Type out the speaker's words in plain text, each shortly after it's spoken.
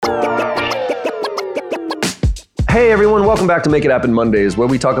Hey everyone, welcome back to Make It Happen Mondays, where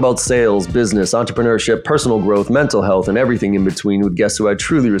we talk about sales, business, entrepreneurship, personal growth, mental health, and everything in between with guests who I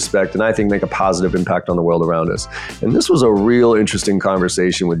truly respect and I think make a positive impact on the world around us. And this was a real interesting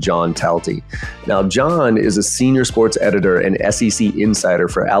conversation with John Talty. Now, John is a senior sports editor and SEC insider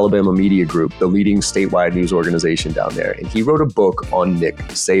for Alabama Media Group, the leading statewide news organization down there. And he wrote a book on Nick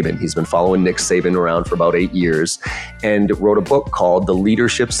Saban. He's been following Nick Saban around for about 8 years and wrote a book called The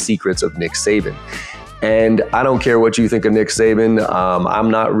Leadership Secrets of Nick Saban. And I don't care what you think of Nick Saban. I'm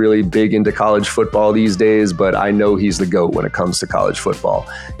not really big into college football these days, but I know he's the GOAT when it comes to college football.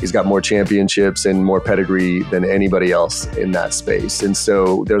 He's got more championships and more pedigree than anybody else in that space. And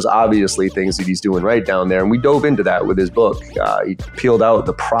so there's obviously things that he's doing right down there. And we dove into that with his book. He peeled out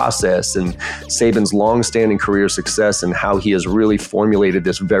the process and Saban's longstanding career success and how he has really formulated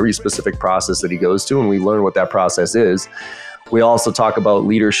this very specific process that he goes to. And we learn what that process is. We also talk about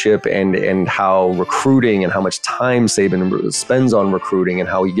leadership and how recruiting and how much time Saban spends on recruiting and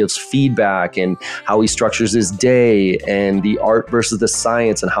how he gives feedback and how he structures his day and the art versus the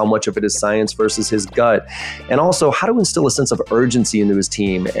science and how much of it is science versus his gut. And also how to instill a sense of urgency into his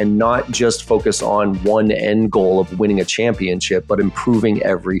team and not just focus on one end goal of winning a championship, but improving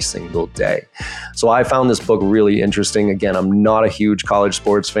every single day. So I found this book really interesting. Again, I'm not a huge college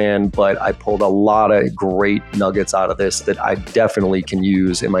sports fan, but I pulled a lot of great nuggets out of this that I definitely can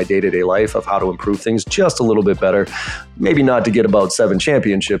use in my day-to-day life of how to improve things just a little bit better. Maybe not to get about 7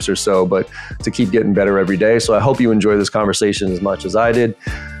 championships or so, but to keep getting better every day. So I hope you enjoy this conversation as much as I did.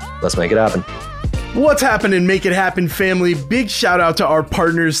 Let's make it happen. What's happening, Make It Happen family? Big shout out to our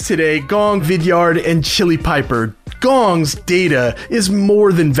partners today, Gong, Vidyard, and Chili Piper. Gong's data is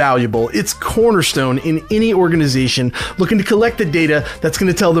more than valuable. It's cornerstone in any organization looking to collect the data that's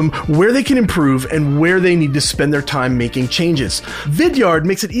going to tell them where they can improve and where they need to spend their time making changes. Vidyard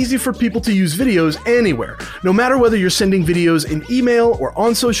makes it easy for people to use videos anywhere. No matter whether you're sending videos in email or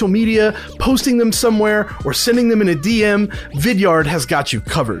on social media, posting them somewhere, or sending them in a DM, Vidyard has got you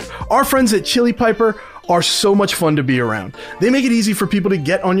covered. Our friends at Chili Piper are so much fun to be around. They make it easy for people to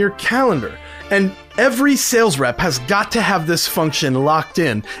get on your calendar. And every sales rep has got to have this function locked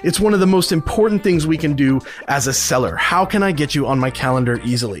in. It's one of the most important things we can do as a seller. How can I get you on my calendar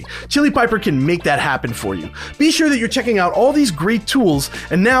easily? Chili Piper can make that happen for you. Be sure that you're checking out all these great tools.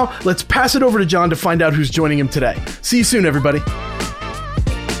 And now let's pass it over to John to find out who's joining him today. See you soon, everybody.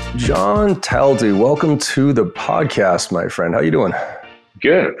 John Talty, welcome to the podcast, my friend. How you doing?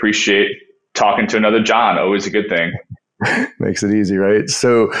 Good. Appreciate talking to another John. Always a good thing. Makes it easy, right?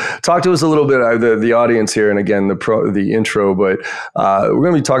 So talk to us a little bit, the audience here, and again, the intro, but we're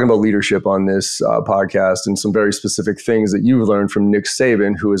going to be talking about leadership on this podcast and some very specific things that you've learned from Nick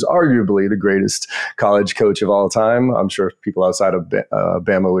Saban, who is arguably the greatest college coach of all time. I'm sure people outside of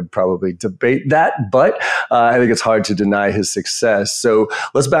Bama would probably debate that, but I think it's hard to deny his success. So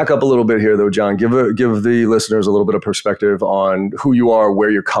let's back up a little bit here, though, John. Give the listeners a little bit of perspective on who you are, where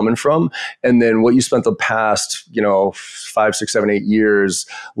you're coming from, and then what you spent the past, 5, 6, 7, 8 years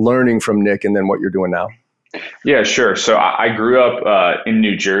learning from Nick, and then what you're doing now. Yeah, sure. So I grew up in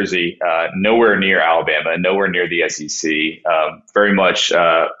New Jersey, nowhere near Alabama, nowhere near the SEC, very much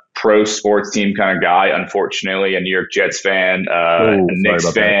pro sports team kind of guy. Unfortunately, a New York Jets fan, a Knicks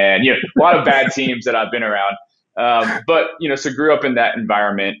fan, a lot of bad teams that I've been around. But so grew up in that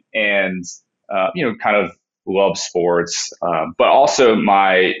environment and, kind of loved sports. But also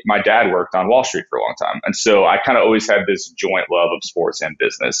my dad worked on Wall Street for a long time. And so I kind of always had this joint love of sports and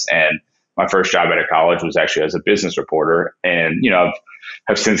business. And my first job out of college was actually as a business reporter. And,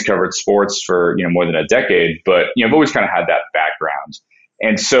 have since covered sports for, more than a decade, but, I've always kind of had that background.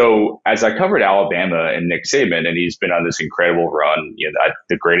 And so as I covered Alabama and Nick Saban, and he's been on this incredible run,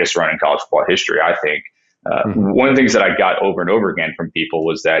 the greatest run in college football history, I think. One of the things that I got over and over again from people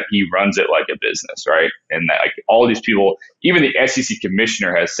was that he runs it like a business, right? And that all these people, even the SEC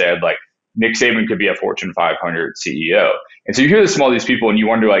commissioner has said, Nick Saban could be a Fortune 500 CEO. And so you hear this from all these people and you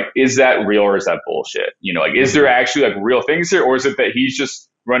wonder, is that real or is that bullshit? Is there actually real things here, or is it that he's just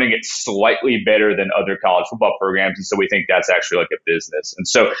running it slightly better than other college football programs? And so we think that's actually a business. And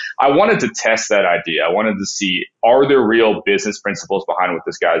so I wanted to test that idea. I wanted to see, are there real business principles behind what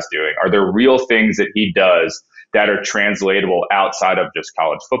this guy's doing? Are there real things that he does that are translatable outside of just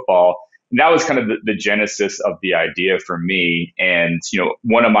college football? And that was kind of the genesis of the idea for me. And,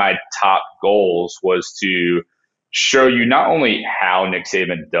 one of my top goals was to show you not only how Nick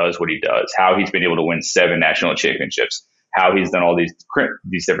Saban does what he does, how he's been able to win 7 national championships, how he's done all these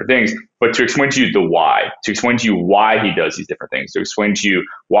different things, but to explain to you the why, to explain to you why he does these different things, to explain to you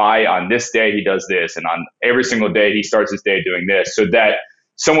why on this day he does this, and on every single day he starts his day doing this, so that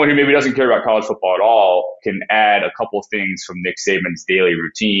someone who maybe doesn't care about college football at all can add a couple of things from Nick Saban's daily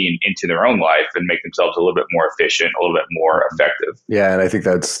routine into their own life and make themselves a little bit more efficient, a little bit more effective. Yeah, and I think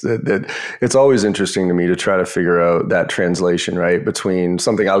that it's always interesting to me to try to figure out that translation, right, between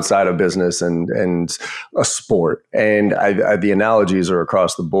something outside of business and a sport. And the analogies are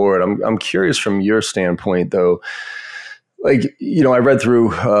across the board. I'm curious from your standpoint, though. Like, I read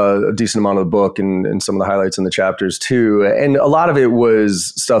through a decent amount of the book and some of the highlights in the chapters too. And a lot of it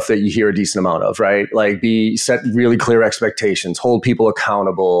was stuff that you hear a decent amount of, right? Like set really clear expectations, hold people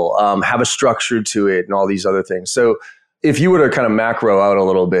accountable, have a structure to it and all these other things. So if you were to kind of macro out a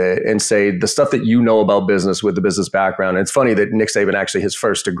little bit and say the stuff that you know about business with the business background, and it's funny that Nick Saban, actually his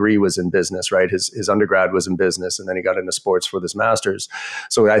first degree was in business, right? His undergrad was in business, and then he got into sports for this master's.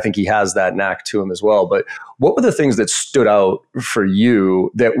 So I think he has that knack to him as well. But what were the things that stood out for you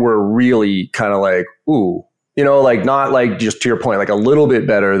that were really kind of like, ooh, like not like, just to your point, like a little bit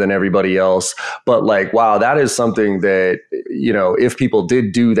better than everybody else, but like, wow, that is something that, if people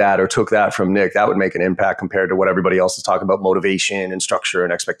did do that or took that from Nick, that would make an impact compared to what everybody else is talking about, motivation and structure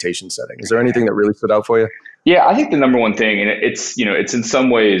and expectation setting. Is there anything that really stood out for you? Yeah, I think the number one thing, and it's in some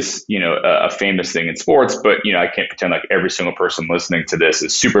ways, a famous thing in sports, but, I can't pretend like every single person listening to this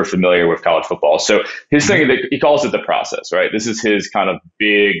is super familiar with college football. So his thing, he calls it the process, right? This is his kind of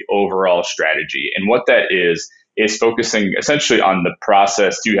big overall strategy. And what that is focusing essentially on the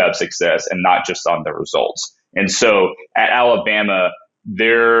process to have success and not just on the results. And so at Alabama,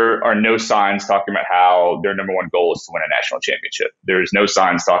 there are no signs talking about how their number one goal is to win a national championship. There's no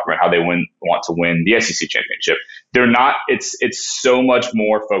signs talking about how they want to win the SEC championship. They're not. It's so much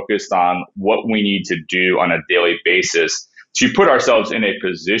more focused on what we need to do on a daily basis to put ourselves in a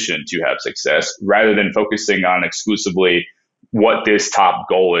position to have success, rather than focusing on exclusively what this top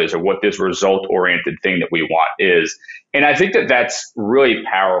goal is or what this result-oriented thing that we want is. And I think that that's really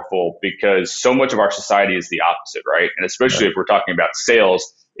powerful, because so much of our society is the opposite, right? And especially if we're talking about sales,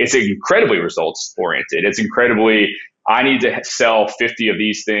 it's incredibly results-oriented. It's incredibly, I need to sell 50 of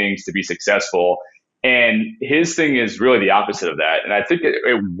these things to be successful. And his thing is really the opposite of that. And I think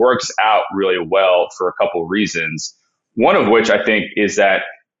it works out really well for a couple of reasons. One of which I think is that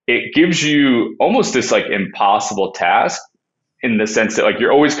it gives you almost this like impossible task, in the sense that like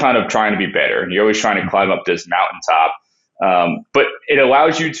you're always kind of trying to be better and you're always trying to climb up this mountaintop. But it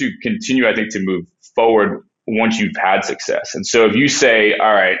allows you to continue, I think, to move forward once you've had success. And so if you say,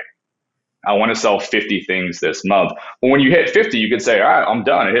 all right, I want to sell 50 things this month. Well, when you hit 50, you could say, all right, I'm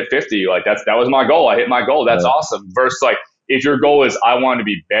done. I hit 50. Like that was my goal. I hit my goal. That's awesome. Versus like, if your goal is I want to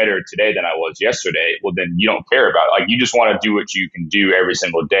be better today than I was yesterday, well, then you don't care about it. Like you just want to do what you can do every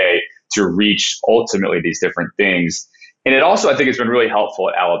single day to reach ultimately these different things. And it also, I think, has been really helpful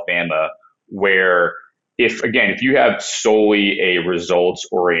at Alabama, where if you have solely a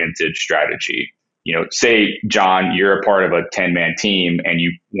results-oriented strategy, say, John, you're a part of a 10-man team and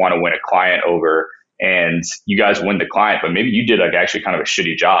you want to win a client over and you guys win the client, but maybe you did like actually kind of a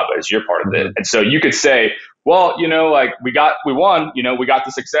shitty job as you're part of it. And so you could say, well, like we won, we got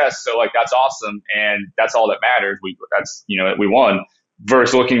the success. So like, that's awesome. And that's all that matters. We won.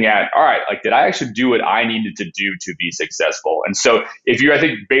 Versus looking at, all right, like, did I actually do what I needed to do to be successful? And so if you, I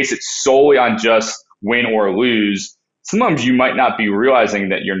think, base it solely on just win or lose, sometimes you might not be realizing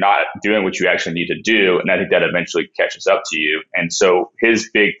that you're not doing what you actually need to do. And I think that eventually catches up to you. And so his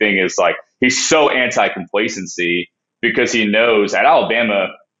big thing is like, he's so anti-complacency, because he knows at Alabama,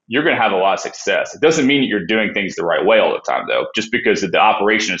 you're going to have a lot of success. It doesn't mean that you're doing things the right way all the time, though, just because the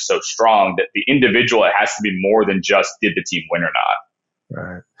operation is so strong that the individual, it has to be more than just did the team win or not.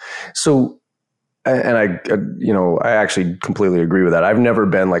 Right. So, and I actually completely agree with that. I've never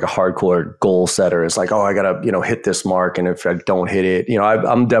been like a hardcore goal setter. It's like, oh, I gotta, hit this mark. And if I don't hit it,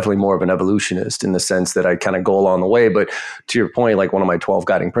 I'm definitely more of an evolutionist in the sense that I kind of go along the way. But to your point, like one of my 12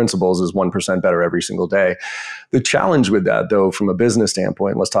 guiding principles is 1% better every single day. The challenge with that, though, from a business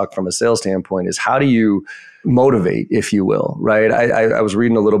standpoint, let's talk from a sales standpoint, is how do you motivate, if you will, right? I was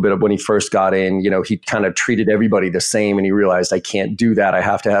reading a little bit of when he first got in, he kind of treated everybody the same and he realized I can't do that. I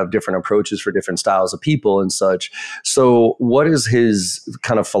have to have different approaches for different styles of people and such. So what is his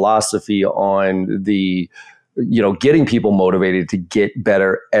kind of philosophy on the getting people motivated to get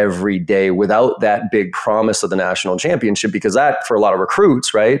better every day without that big promise of the national championship? Because that, for a lot of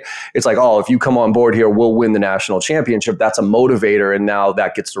recruits, right, it's like, oh, if you come on board here, we'll win the national championship. That's a motivator. And now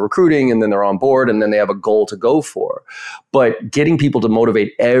that gets to recruiting, and then they're on board, and then they have a goal to go for. But getting people to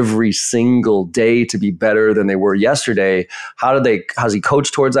motivate every single day to be better than they were yesterday, how's he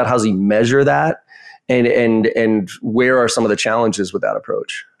coach towards that? How's he measure that? And where are some of the challenges with that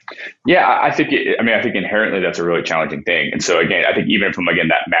approach? Yeah, I think inherently that's a really challenging thing. And so again, I think even from again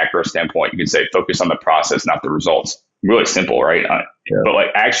that macro standpoint, you can say focus on the process, not the results. Really simple, right? Yeah. But like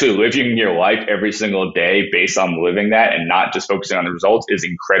actually living your life every single day based on living that and not just focusing on the results is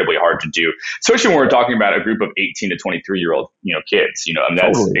incredibly hard to do. Especially when we're talking about a group of 18 to 23-year-old, kids, and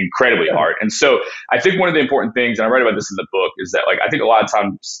that's Totally. incredibly hard. And so I think one of the important things, and I write about this in the book, is that like I think a lot of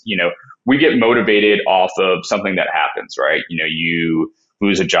times, we get motivated off of something that happens, right? You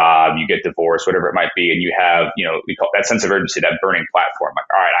lose a job, you get divorced, whatever it might be, and you have, we call that sense of urgency, that burning platform. Like,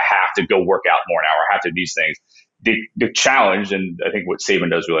 all right, I have to go work out more now, or I have to do these things. The challenge, and I think what Saban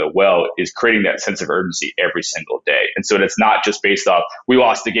does really well, is creating that sense of urgency every single day. And so it's not just based off, we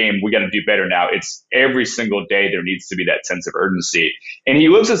lost the game, we got to do better now. It's every single day there needs to be that sense of urgency. And he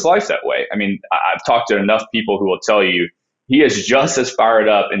lives his life that way. I mean, I've talked to enough people who will tell you he is just as fired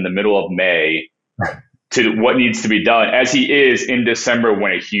up in the middle of May to what needs to be done as he is in December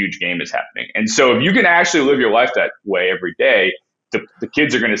when a huge game is happening. And so if you can actually live your life that way every day, the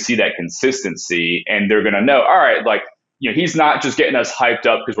kids are going to see that consistency, and they're going to know, all right, like, he's not just getting us hyped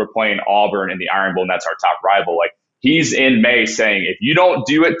up because we're playing Auburn in the Iron Bowl and that's our top rival. Like, he's in May saying, if you don't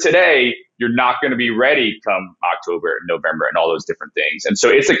do it today, you're not going to be ready come October, November, and all those different things. And so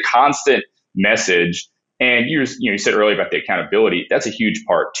it's a constant message. And you said earlier about the accountability. That's a huge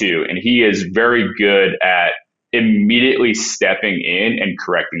part too. And he is very good at immediately stepping in and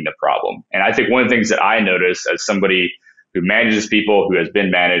correcting the problem. And I think one of the things that I notice as somebody who manages people, who has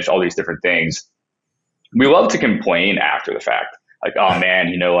been managed, all these different things, we love to complain after the fact. Like, oh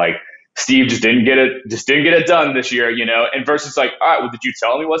man, like Steve just didn't get it done this year, and versus like, all right, well, did you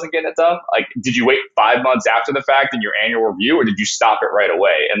tell him he wasn't getting it done? Like, did you wait 5 months after the fact in your annual review, or did you stop it right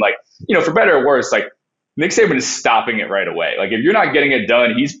away? And like, for better or worse, like, Nick Saban is stopping it right away. Like, if you're not getting it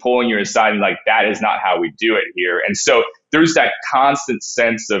done, he's pulling you aside and like, that is not how we do it here. And so there's that constant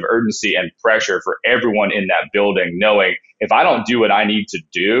sense of urgency and pressure for everyone in that building, knowing if I don't do what I need to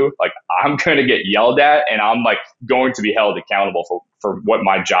do, like, I'm going to get yelled at, and I'm like going to be held accountable for what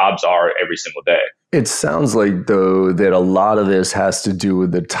my jobs are every single day. It sounds like, though, that a lot of this has to do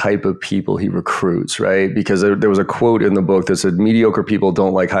with the type of people he recruits, right? Because there was a quote in the book that said, mediocre people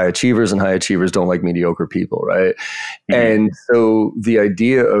don't like high achievers and high achievers don't like mediocre people, right? Mm-hmm. And so the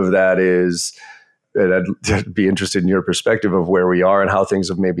idea of that is, and I'd be interested in your perspective of where we are and how things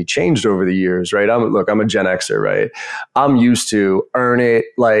have maybe changed over the years, right? I'm a Gen Xer, right? I'm used to earn it,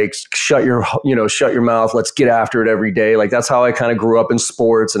 like shut your mouth, let's get after it every day. Like, that's how I kind of grew up in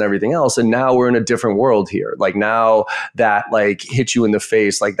sports and everything else. And now we're in a different world here. Like, now that like hits you in the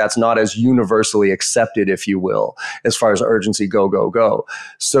face, like that's not as universally accepted, if you will, as far as urgency, go, go, go.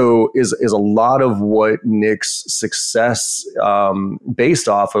 So is a lot of what Nick's success based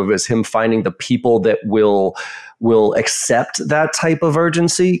off of is him finding the people that will accept that type of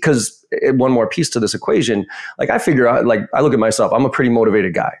urgency? Because one more piece to this equation, like I figure out, like I look at myself, I'm a pretty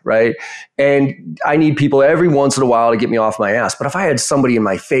motivated guy, right? And I need people every once in a while to get me off my ass. But if I had somebody in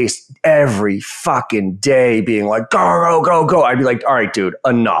my face every fucking day being like, go, go, go, go, I'd be like, all right, dude,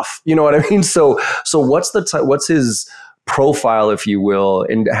 enough. You know what I mean? So what's his profile, if you will,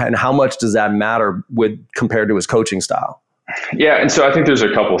 and how much does that matter compared to his coaching style? Yeah, and so I think there's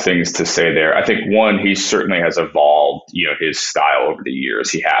a couple things to say there. I think one, he certainly has evolved, his style over the years.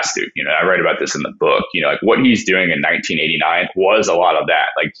 He has to. I write about this in the book. Like what he's doing in 1989 was a lot of that.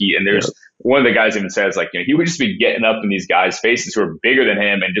 Like there's one of the guys even says like, he would just be getting up in these guys' faces who are bigger than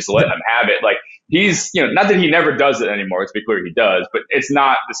him and just letting them have it. Like he's, not that he never does it anymore. Let's be clear, he does, but it's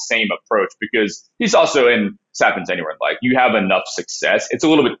not the same approach because he's also in. This happens anywhere in life. You have enough success. It's a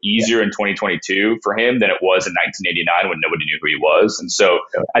little bit easier in 2022 for him than it was in 1989 when nobody knew who he was. And so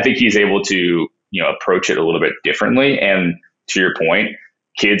I think he's able to, approach it a little bit differently. And to your point,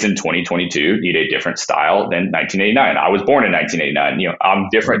 kids in 2022 need a different style than 1989. I was born in 1989. I'm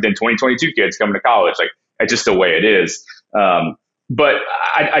different than 2022 kids coming to college. Like, it's just the way it is. But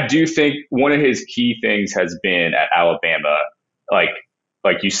I do think one of his key things has been at Alabama,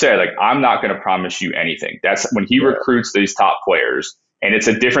 like you said, like, I'm not going to promise you anything. That's when he recruits these top players, and it's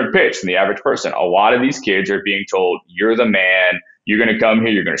a different pitch than the average person. A lot of these kids are being told, you're the man, you're going to come here,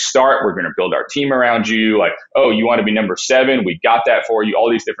 you're going to start, we're going to build our team around you. Like, oh, you want to be number 7? We got that for you, all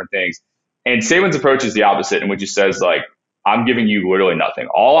these different things. And Saban's approach is the opposite, in which he says, like, I'm giving you literally nothing.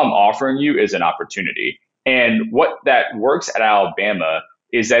 All I'm offering you is an opportunity. And what that works at Alabama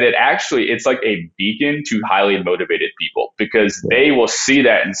is that it's like a beacon to highly motivated people, because they will see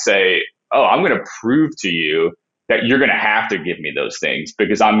that and say, oh, I'm going to prove to you that you're going to have to give me those things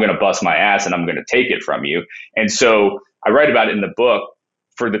because I'm going to bust my ass and I'm going to take it from you. And so I write about it in the book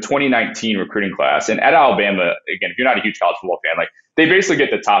for the 2019 recruiting class. And at Alabama, again, if you're not a huge college football fan, like they basically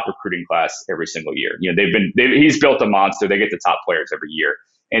get the top recruiting class every single year. He's built a monster. They get the top players every year.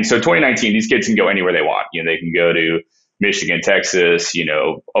 And so 2019, these kids can go anywhere they want. They can go to Michigan, Texas,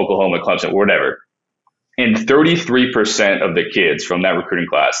 Oklahoma, Clemson, whatever. And 33% of the kids from that recruiting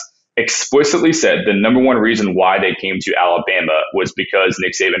class explicitly said the number one reason why they came to Alabama was because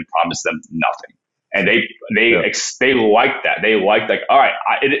Nick Saban promised them nothing. And they liked that. They liked all right,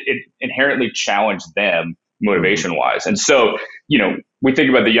 it inherently challenged them motivation wise. And so, we think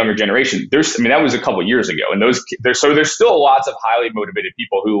about the younger generation. That was a couple of years ago, and there's still lots of highly motivated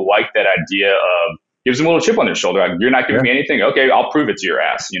people who like that idea of gives them a little chip on their shoulder. Like, you're not giving me anything. Okay, I'll prove it to your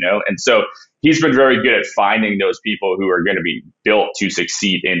ass, And so he's been very good at finding those people who are going to be built to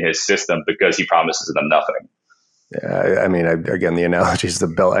succeed in his system because he promises them nothing. Yeah, again, the analogies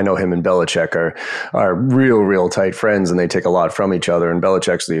I know him and Belichick are real tight friends, and they take a lot from each other. And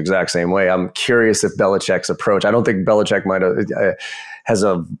Belichick's the exact same way. I'm curious if Belichick's approach. I don't think Belichick might have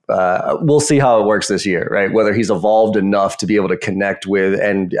we'll see how it works this year, right? Whether he's evolved enough to be able to connect with,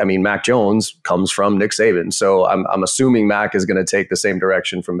 and Mac Jones comes from Nick Saban, so I'm assuming Mac is going to take the same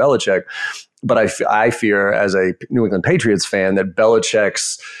direction from Belichick. But I fear, as a New England Patriots fan, that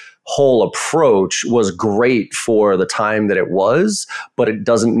Belichick's whole approach was great for the time that it was, but it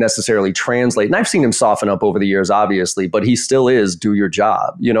doesn't necessarily translate. And I've seen him soften up over the years, obviously, but he still is do your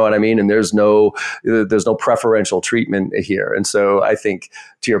job. You know what I mean? And there's no preferential treatment here. And so I think,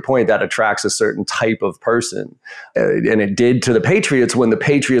 to your point, that attracts a certain type of person. And it did to the Patriots when the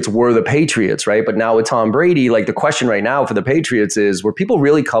Patriots were the Patriots, right? But now with Tom Brady, the question right now for the Patriots is, were people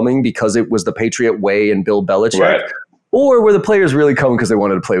really coming because it was the Patriot way and Bill Belichick? Right. Or were the players really coming because they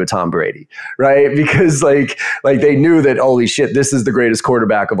wanted to play with Tom Brady, right? Because like they knew that, holy shit, this is the greatest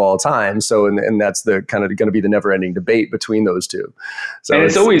quarterback of all time. So, and that's the kind of going to be the never ending debate between those two. So and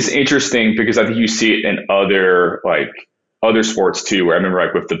it's always interesting because I think you see it in other sports too, where I remember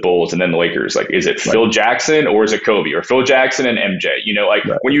with the Bulls and then the Lakers, is it Phil Jackson or is it Kobe, or Phil Jackson and MJ?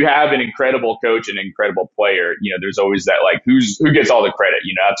 When you have an incredible coach and an incredible player, there's always that who gets all the credit.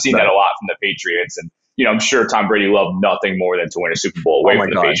 I've seen that a lot from the Patriots, and I'm sure Tom Brady loved nothing more than to win a Super Bowl away from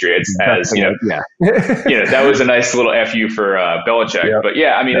the Patriots. As that was a nice little FU for Belichick. Yeah. But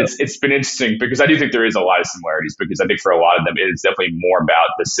it's been interesting because I do think there is a lot of similarities, because I think for a lot of them it's definitely more about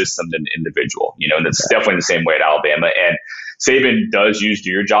the system than the individual. And it's definitely the same way at Alabama. And Saban does use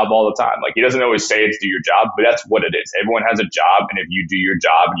do your job all the time. He doesn't always say it's do your job, but that's what it is. Everyone has a job, and if you do your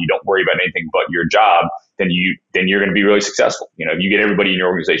job and you don't worry about anything but your job, then you're going to be really successful. If you get everybody in your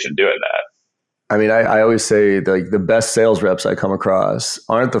organization doing that. I always say the best sales reps I come across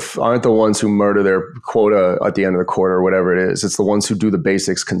aren't the ones who murder their quota at the end of the quarter or whatever it is. It's the ones who do the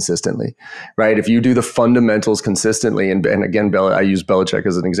basics consistently, right? If you do the fundamentals consistently, and again, I use Belichick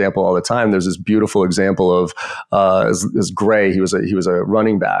as an example all the time. There's this beautiful example of this Gray. He was a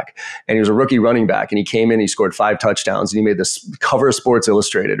running back, and he was a rookie running back, and he came in, he scored 5 touchdowns, and he made this cover of Sports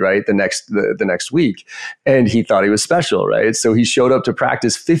Illustrated, right? The next week, and he thought he was special, right? So he showed up to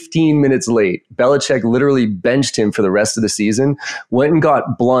practice 15 minutes late. Belichick literally benched him for the rest of the season, went and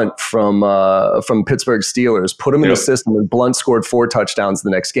got Blunt from Pittsburgh Steelers, put him in the system, and Blunt scored 4 touchdowns the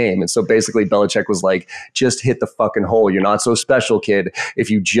next game. And so basically Belichick was like, just hit the fucking hole. You're not so special, kid.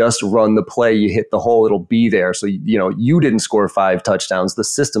 If you just run the play, you hit the hole, it'll be there. So, you didn't score 5 touchdowns. The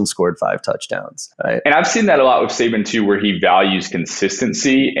system scored 5 touchdowns. Right? And I've seen that a lot with Saban too, where he values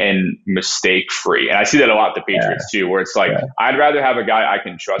consistency and mistake free. And I see that a lot with the Patriots too, where it's I'd rather have a guy I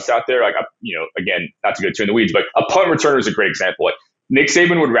can trust out there. Again, not to go too in the weeds, but a punt returner is a great example. Nick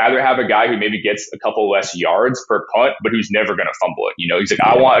Saban would rather have a guy who maybe gets a couple less yards per punt, but who's never going to fumble it. He's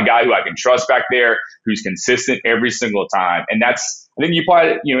I want a guy who I can trust back there, who's consistent every single time. And I think you apply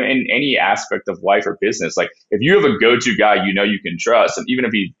it, in any aspect of life or business. If you have a go-to guy, you can trust, and even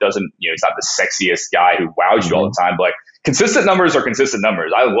if he doesn't, he's not the sexiest guy who wows you all the time, but consistent numbers are consistent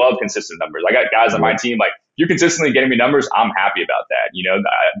numbers. I love consistent numbers. I got guys on my team, you're consistently getting me numbers, I'm happy about that.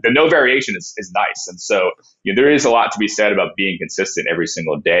 The no variation is nice. And so there is a lot to be said about being consistent every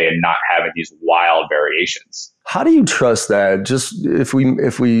single day and not having these wild variations. How do you trust that? Just if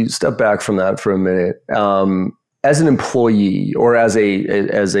we step back from that for a minute, as an employee or as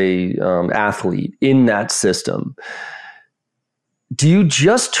a athlete in that system, do you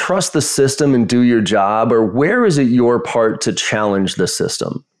just trust the system and do your job, or where is it your part to challenge the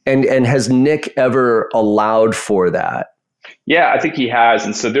system? And has Nick ever allowed for that? Yeah, I think he has.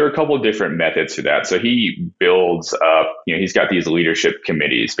 And so there are a couple of different methods to that. So he builds up, he's got these leadership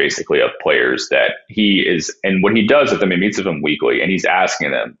committees basically of players that he is, and what he does with them, he meets with them weekly, and he's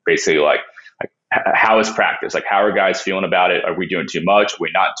asking them basically how is practice? How are guys feeling about it? Are we doing too much? Are we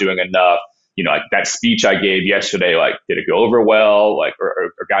not doing enough? like that speech I gave yesterday, like, did it go over well? Like,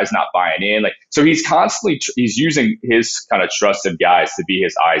 or guys not buying in? Like, so he's constantly, he's using his kind of trusted guys to be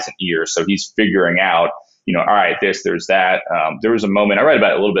his eyes and ears. So he's figuring out, all right, there's that. There was a moment, I read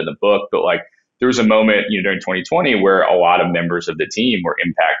about it a little bit in the book, but like, there was a moment, during 2020 where a lot of members of the team were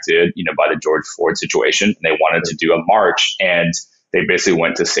impacted, by the George Floyd situation, and they wanted to do a march, and they basically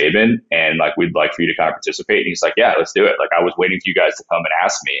went to Saban and like, we'd like for you to kind of participate. And he's like, yeah, let's do it. Like, I was waiting for you guys to come and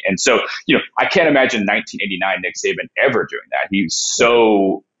ask me. And so, I can't imagine 1989 Nick Saban ever doing that. He's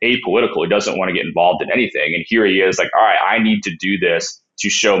so apolitical. He doesn't want to get involved in anything. And here he is like, all right, I need to do this to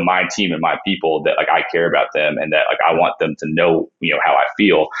show my team and my people that like I care about them and that like I want them to know, how I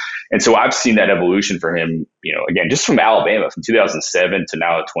feel. And so I've seen that evolution for him, again, just from Alabama from 2007 to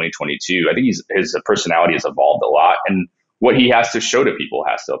now 2022. I think his personality has evolved a lot, and what he has to show to people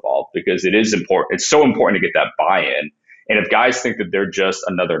has to evolve, because it is important. It's so important to get that buy-in. And if guys think that they're just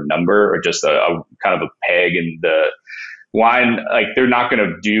another number or just a kind of a peg in the line, like, they're not going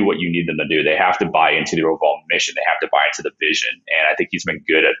to do what you need them to do. They have to buy into the overall mission. They have to buy into the vision. And I think he's been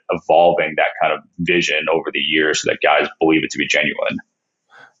good at evolving that kind of vision over the years so that guys believe it to be genuine.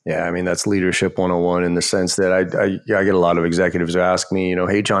 Yeah, I mean, that's leadership 101 in the sense that I get a lot of executives who ask me,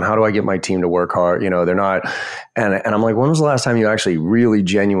 hey, John, how do I get my team to work hard? They're not. And I'm like, when was the last time you actually really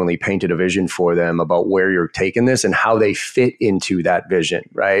genuinely painted a vision for them about where you're taking this and how they fit into that vision,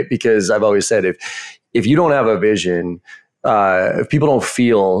 right? Because I've always said, if you don't have a vision, if people don't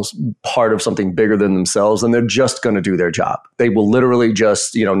feel part of something bigger than themselves, then they're just going to do their job. They will literally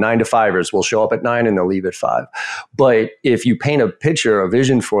just, 9-to-5ers will show up at 9 and they'll leave at 5. But if you paint a picture, a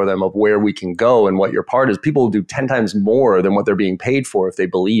vision for them of where we can go and what your part is, people will do 10 times more than what they're being paid for if they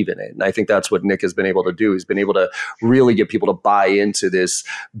believe in it. And I think that's what Nick has been able to do. He's been able to really get people to buy into this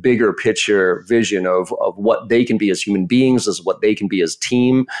bigger picture vision of what they can be as human beings, as what they can be as a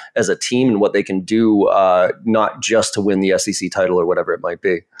team, and what they can do, not just to win the SEC title or whatever it might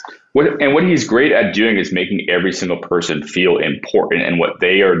be. What he's great at doing is making every single person feel important, and what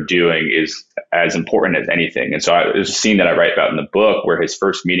they are doing is as important as anything. And so there's a scene that I write about in the book where his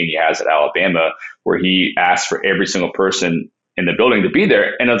first meeting he has at Alabama, where he asks for every single person in the building to be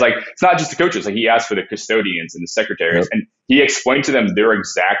there. And it's like, it's not just the coaches. Like, he asked for the custodians and the secretaries, and he explained to them their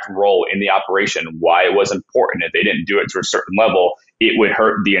exact role in the operation, why it was important. If they didn't do it to a certain level, it would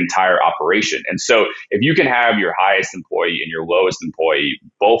hurt the entire operation. And so if you can have your highest employee and your lowest employee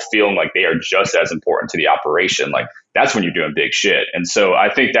both feeling like they are just as important to the operation, like, that's when you're doing big shit. And so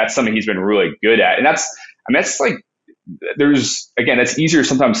I think that's something he's been really good at. And that's like, that's easier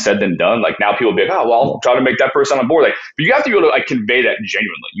sometimes said than done. Like, now people be like, oh, well, I'll try to make that person on board. Like, but you have to be able to like convey that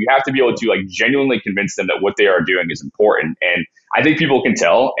genuinely. You have to be able to like genuinely convince them that what they are doing is important. And I think people can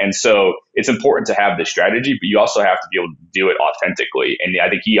tell. And so it's important to have the strategy, but you also have to be able to do it authentically. And I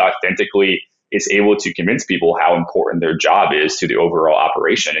think he authentically is able to convince people how important their job is to the overall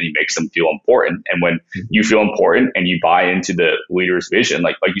operation, and he makes them feel important. And when you feel important and you buy into the leader's vision,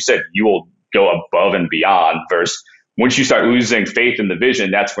 like you said, you will go above and beyond. Versus once you start losing faith in the vision,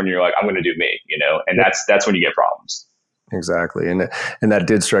 that's when you're like, I'm going to do me, and that's when you get problems. Exactly. And that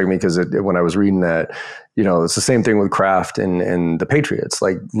did strike me, because when I was reading that, it's the same thing with Kraft and the Patriots.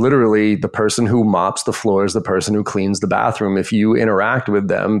 Like, literally, the person who mops the floor is the person who cleans the bathroom. If you interact with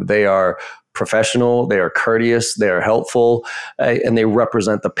them, they are professional, they are courteous, they are helpful, and they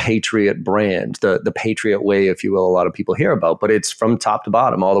represent the Patriot brand, the Patriot way, if you will, a lot of people hear about, but it's from top to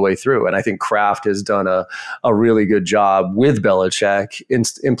bottom all the way through. And I think Kraft has done a really good job with Belichick in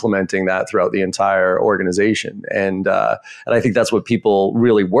implementing that throughout the entire organization. And I think that's what people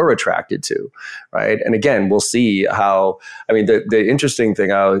really were attracted to, right? And again, we'll see how, the interesting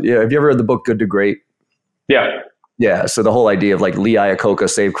thing, have you ever read the book Good to Great? Yeah. Yeah, so the whole idea of like Lee Iacocca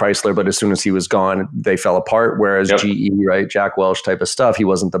saved Chrysler, but as soon as he was gone, they fell apart. Whereas GE, right, Jack Welch type of stuff, he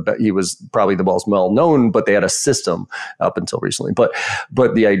was probably the most well known, but they had a system up until recently. But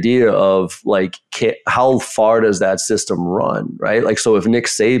the idea of like, how far does that system run, right? Like, so if Nick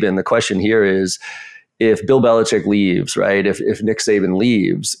Saban, the question here is, if Bill Belichick leaves, right? If Nick Saban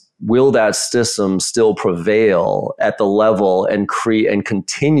leaves, will that system still prevail at the level and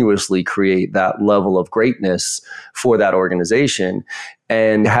continuously create that level of greatness for that organization?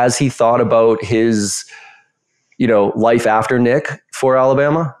 And has he thought about his, life after Nick for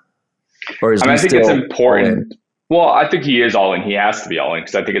Alabama? Or is I think it's important. Well, I think he is all in. He has to be all in,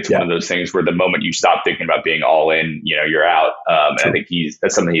 because I think it's one of those things where the moment you stop thinking about being all in, you're out. And I think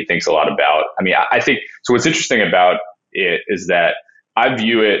that's something he thinks a lot about. I think so. What's interesting about it is that I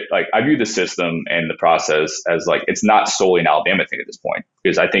view the system and the process as like it's not solely an Alabama thing at this point,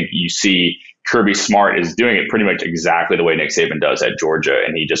 because I think you see Kirby Smart is doing it pretty much exactly the way Nick Saban does at Georgia,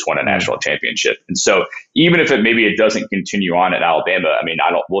 and he just won a national championship. And so even if it doesn't continue on at Alabama, I mean,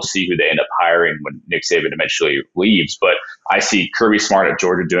 we'll see who they end up hiring when Nick Saban eventually leaves. But I see Kirby Smart at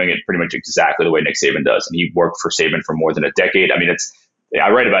Georgia doing it pretty much exactly the way Nick Saban does, and he worked for Saban for more than a decade. I mean, I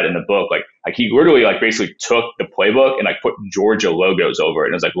write about it in the book. Like he literally basically took the playbook and put Georgia logos over it,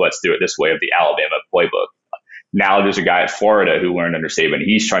 and was like, let's do it this way of the Alabama playbook. Now there's a guy at Florida who learned under Saban.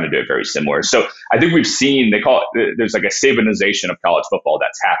 He's trying to do it very similar. So I think we've seen, there's like a Sabanization of college football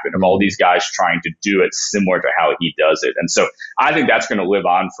that's happened, of all these guys trying to do it similar to how he does it. And so I think that's going to live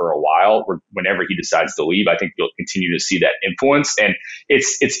on for a while. Whenever he decides to leave, I think you'll continue to see that influence. And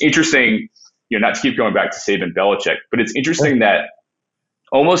it's interesting, not to keep going back to Saban Belichick, but it's interesting that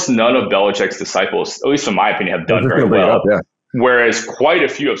almost none of Belichick's disciples, at least in my opinion, have done very well, whereas quite a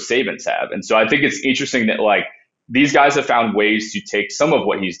few of Saban's have. And so I think it's interesting that these guys have found ways to take some of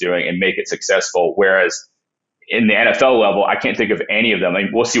what he's doing and make it successful, whereas in the NFL level, I can't think of any of them. I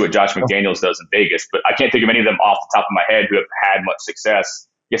mean, we'll see what Josh McDaniels does in Vegas, but I can't think of any of them off the top of my head who have had much success.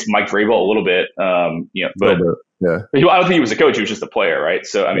 I guess Mike Vrabel a little bit, but I don't think he was a coach; he was just a player, right?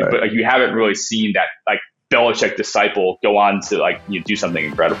 So I mean, but you haven't really seen that Belichick disciple go on to do something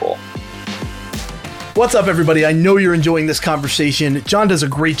incredible. What's up, everybody? I know you're enjoying this conversation. John does a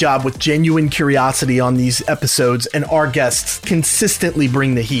great job with genuine curiosity on these episodes, and our guests consistently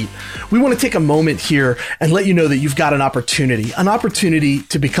bring the heat. We want to take a moment here and let you know that you've got an opportunity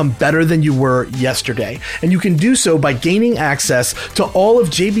to become better than you were yesterday. And you can do so by gaining access to all of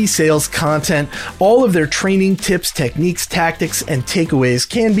JB Sales content. All of their training, tips, techniques, tactics, and takeaways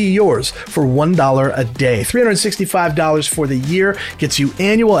can be yours for $1 a day. $365 for the year gets you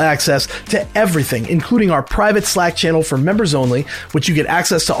annual access to everything, including our private Slack channel for members only, which you get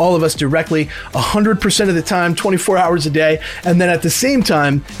access to all of us directly 100% of the time, 24 hours a day. And then at the same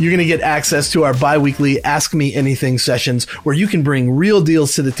time, you're going to get access to our bi-weekly Ask Me Anything sessions, where you can bring real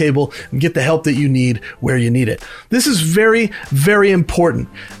deals to the table and get the help that you need where you need it. This is very, very important.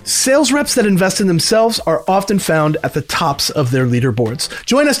 Sales reps that invest in themselves are often found at the tops of their leaderboards.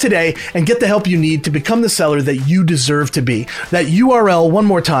 Join us today and get the help you need to become the seller that you deserve to be. That URL, one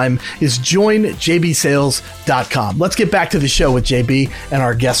more time, is joinjbsales.com. Let's get back to the show with JB and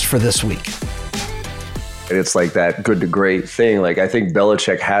our guest for this week. It's like that good to great thing. I think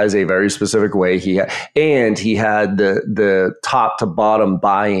Belichick has a very specific way. He had the top to bottom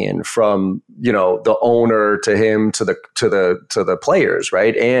buy-in from the owner to him to the players,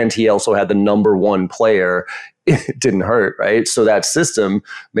 right? And he also had the number one player. It didn't hurt, right? So that system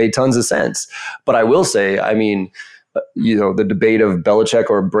made tons of sense. But I will say, I mean, the debate of Belichick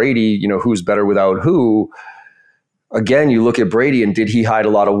or Brady, who's better without who. Again, you look at Brady, and did he hide a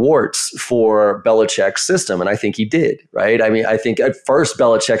lot of warts for Belichick's system? And I think he did, right? I mean, I think at first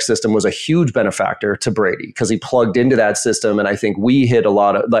Belichick's system was a huge benefactor to Brady because he plugged into that system. And I think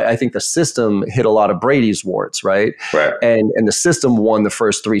I think the system hit a lot of Brady's warts, right? Right. And the system won the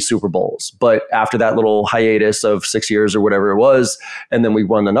first 3 Super Bowls. But after that little hiatus of 6 years or whatever it was, and then we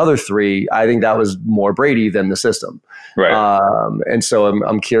won another 3, I think that was more Brady than the system. Right. And so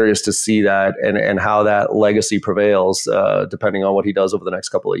I'm curious to see that and how that legacy prevails. Depending on what he does over the next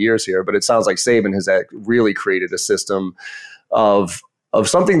couple of years here. But it sounds like Saban has really created a system of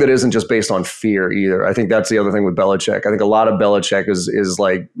something that isn't just based on fear either. I think that's the other thing with Belichick. I think a lot of Belichick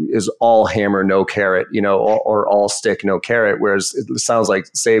is all hammer, no carrot, or all stick, no carrot. Whereas it sounds like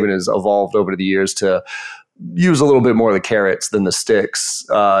Saban has evolved over the years to use a little bit more of the carrots than the sticks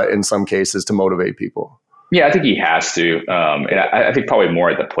in some cases to motivate people. Yeah, I think he has to. And I think probably more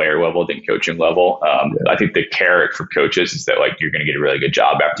at the player level than coaching level. I think the carrot for coaches is that you're going to get a really good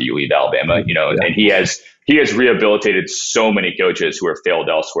job after you leave Alabama, and he has rehabilitated so many coaches who have failed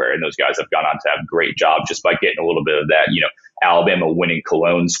elsewhere. And those guys have gone on to have great jobs just by getting a little bit of that, Alabama winning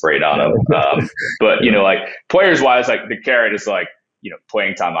cologne sprayed on them. But, players wise, the carrot is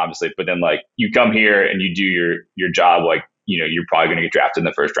playing time, obviously. But then you come here and you do your job, you're probably going to get drafted in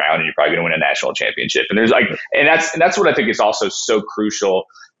the first round and you're probably going to win a national championship. And there's and that's what I think is also so crucial,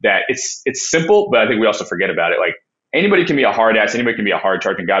 that it's simple, but I think we also forget about it. Anybody can be a hard ass, anybody can be a hard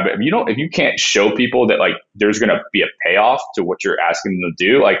charging guy, but if you can't show people that there's going to be a payoff to what you're asking them to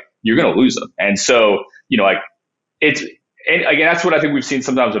do, you're going to lose them. And so, and again, that's what I think we've seen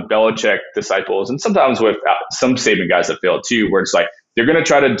sometimes with Belichick disciples and sometimes with some Saban guys that failed too, where it's they're going to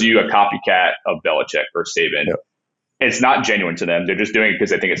try to do a copycat of Belichick or Saban. Yep. It's not genuine to them. They're just doing it because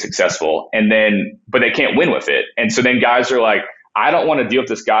they think it's successful. But they can't win with it. And so then guys are I don't want to deal with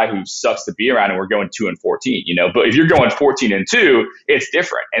this guy who sucks to be around and we're going 2-14, but if you're going 14-2, it's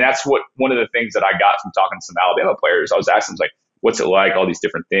different. And that's one of the things that I got from talking to some Alabama players. I was asking them, like, what's it like? All these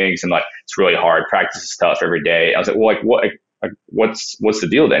different things. And like, it's really hard. Practice is tough every day. I was like, well, what's the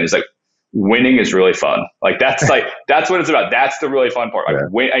deal then? He's like, winning is really fun. Like, that's what it's about. That's the really fun part. Like,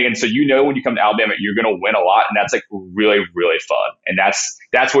 win. And so, when you come to Alabama, you're going to win a lot. And that's like really, really fun. And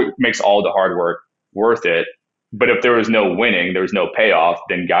that's what makes all the hard work worth it. But if there was no winning, there was no payoff,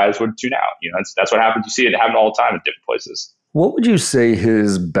 then guys would tune out. That's what happens. You see it happen all the time in different places. What would you say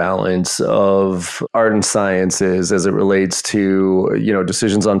his balance of art and science is as it relates to,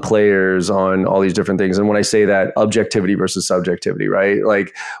 decisions on players, on all these different things? And when I say that, objectivity versus subjectivity, right?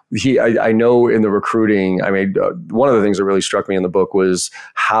 Like I know in the recruiting, one of the things that really struck me in the book was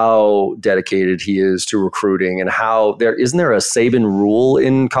how dedicated he is to recruiting, and how isn't there a Saban rule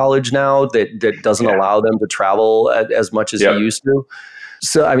in college now that doesn't allow them to travel as much as he used to?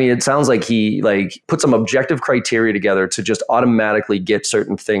 So, it sounds like he put some objective criteria together to just automatically get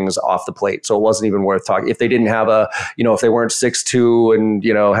certain things off the plate. So it wasn't even worth talking. If they didn't have if they weren't 6'2" and,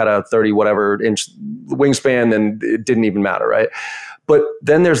 had a 30 whatever inch wingspan, then it didn't even matter, right? But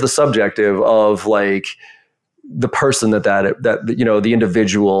then there's the subjective of the person that the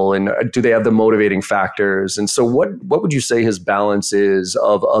individual, and do they have the motivating factors? And so what would you say his balance is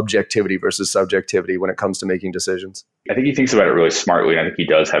of objectivity versus subjectivity when it comes to making decisions? I think he thinks about it really smartly, and I think he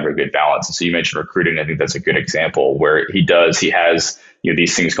does have a good balance. And so you mentioned recruiting. I think that's a good example where he has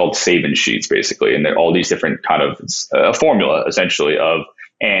these things called Saban sheets, basically, and they're all these different kind of a formula essentially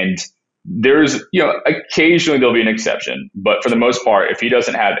and there's, occasionally there'll be an exception, but for the most part, if he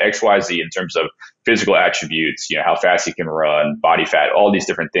doesn't have X, Y, Z in terms of physical attributes, how fast he can run, body fat, all these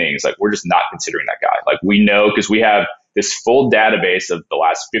different things, like, we're just not considering that guy. Like, we know, because we have this full database of the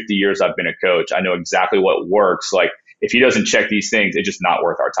last 50 years I've been a coach. I know exactly what works. Like, if he doesn't check these things, it's just not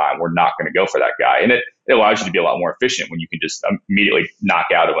worth our time. We're not going to go for that guy. And it allows you to be a lot more efficient when you can just immediately knock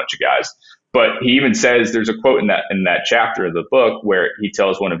out a bunch of guys. But he even says, there's a quote in that chapter of the book where he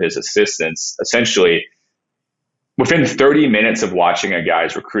tells one of his assistants, essentially, within 30 minutes of watching a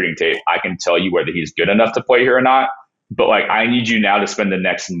guy's recruiting tape, I can tell you whether he's good enough to play here or not. But I need you now to spend the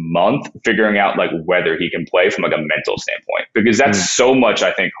next month figuring out whether he can play from a mental standpoint, because that's so much,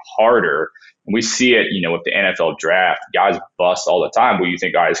 I think, harder. And we see it, with the NFL draft, guys bust all the time where you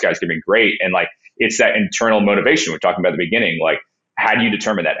think, all right, this guy's going to be great. And it's that internal motivation we're talking about at the beginning. How do you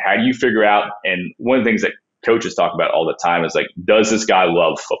determine that? How do you figure out? And one of the things that coaches talk about all the time is does this guy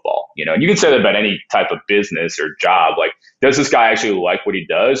love football? And you can say that about any type of business or job. Does this guy actually like what he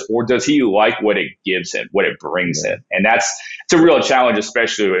does, or does he like what it gives him, what it brings him? And it's a real challenge,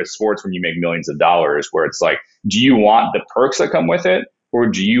 especially with sports when you make millions of dollars, where it's do you want the perks that come with it, or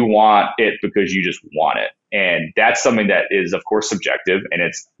do you want it because you just want it? And that's something that is, of course, subjective, and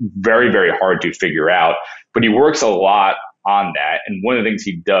it's very, very hard to figure out. But he works a lot on that. And one of the things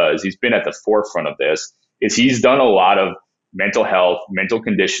he does, he's been at the forefront of this, is he's done a lot of mental health, mental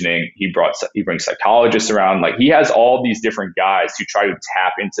conditioning. He brings psychologists around. He has all these different guys who try to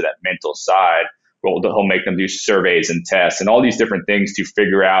tap into that mental side. Well, he'll make them do surveys and tests and all these different things to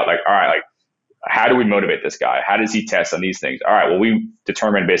figure out, all right, how do we motivate this guy? How does he test on these things? All right, well, we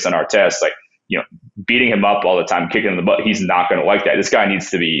determined based on our tests, beating him up all the time, kicking him in the butt, he's not going to like that. This guy needs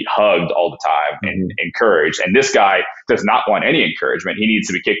to be hugged all the time and encouraged. And this guy does not want any encouragement. He needs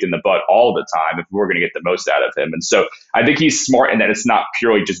to be kicked in the butt all the time if we're going to get the most out of him. And so I think he's smart in that it's not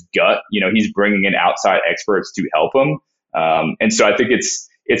purely just gut. He's bringing in outside experts to help him. And so I think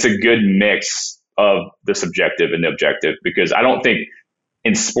it's a good mix of the subjective and the objective, because I don't think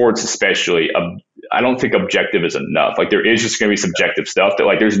in sports especially, I don't think objective is enough. There is just going to be subjective stuff that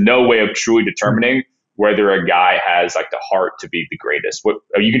there's no way of truly determining whether a guy has the heart to be the greatest.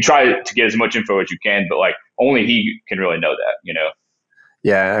 You can try to get as much info as you can, but only he can really know that,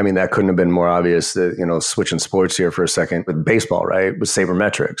 Yeah, that couldn't have been more obvious that, switching sports here for a second with baseball, right? With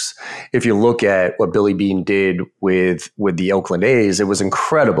sabermetrics. If you look at what Billy Beane did with the Oakland A's, it was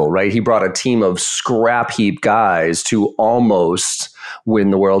incredible, right? He brought a team of scrap heap guys to almost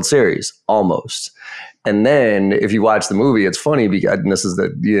win the World Series, almost. And then if you watch the movie, it's funny because, and this is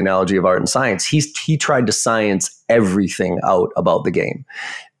the analogy of art and science, he tried to science everything out about the game.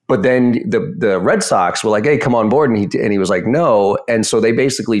 But then the Red Sox were like, hey, come on board. And he was like, no. And so they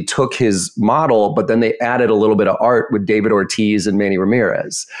basically took his model, but then they added a little bit of art with David Ortiz and Manny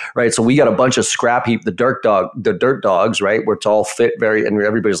Ramirez, right? So we got a bunch of scrap heap, the dirt dogs, right? Where it's all fit and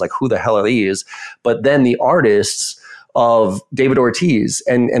everybody's like, who the hell are these? But then the artists of David Ortiz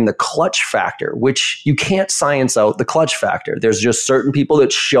and the clutch factor, which you can't science out the clutch factor. There's just certain people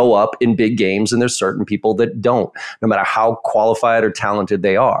that show up in big games and there's certain people that don't, no matter how qualified or talented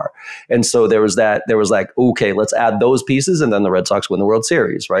they are. And so there was like, okay, let's add those pieces and then the Red Sox win the World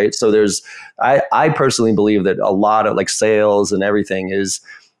Series, right? So I personally believe that a lot of like sales and everything is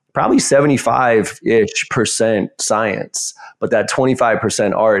probably 75-ish% science, but that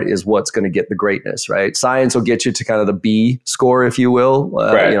 25% art is what's going to get the greatness, right? Science will get you to kind of the B score, if you will,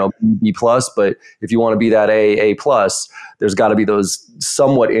 right. B plus. But if you want to be that A plus, there's got to be those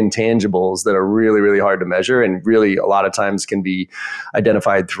somewhat intangibles that are really, really hard to measure, and really a lot of times can be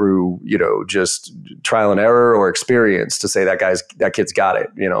identified through, just trial and error or experience to say that kid's got it.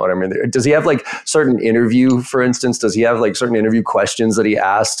 You know what I mean? Does he have like certain interview, for instance? Does he have like certain interview questions that he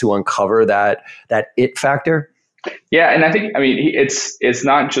asks to uncover that it factor? Yeah, and I think it's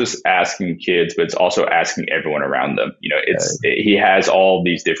not just asking kids, but it's also asking everyone around them. He has all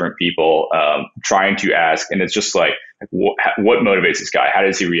these different people trying to ask, and it's just like what motivates this guy? How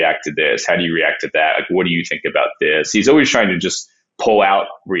does he react to this? How do you react to that? Like, what do you think about this? He's always trying to just pull out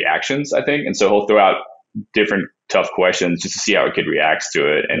reactions, I think, and so he'll throw out different tough questions just to see how a kid reacts to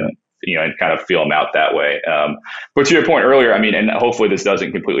it, and and kind of feel them out that way. But to your point earlier, and hopefully this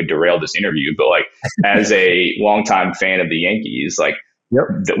doesn't completely derail this interview, but like as a longtime fan of the Yankees, like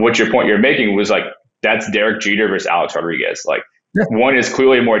what your point you're making was like, that's Derek Jeter versus Alex Rodriguez. Like one is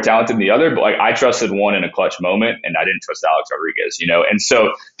clearly more talented than the other, but like I trusted one in a clutch moment and I didn't trust Alex Rodriguez, and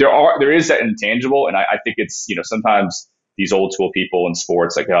so there is that intangible. And I think it's, sometimes these old school people in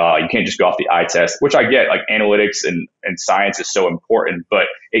sports, like, you can't just go off the eye test, which I get, like analytics and science is so important, but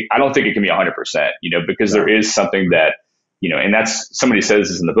I don't think it can be 100%, because there is something that, and that's, somebody says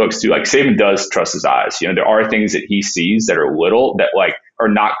this in the books too, like Saban does trust his eyes. There are things that he sees that are little that like are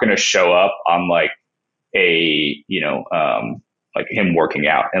not going to show up on like like him working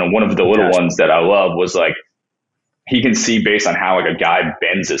out. And one of the little ones that I love was like, he can see based on how like a guy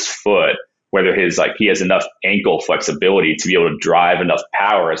bends his foot, whether he has enough ankle flexibility to be able to drive enough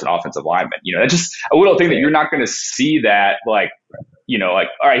power as an offensive lineman. That's just a little thing that you're not going to see that like, like,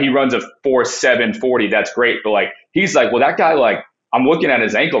 all right, he runs a 4.7 40. That's great. But like, he's like, well, that guy, like, I'm looking at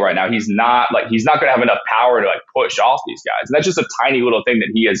his ankle right now. He's not going to have enough power to like push off these guys. And that's just a tiny little thing that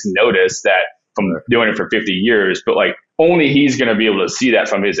he has noticed that from doing it for 50 years, but like only he's going to be able to see that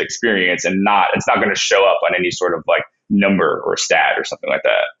from his experience, and it's not going to show up on any sort of like number or stat or something like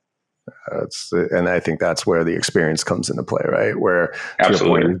that. And I think that's where the experience comes into play, right? Where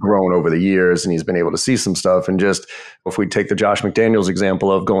Absolutely. He's grown over the years and he's been able to see some stuff. And just if we take the Josh McDaniels example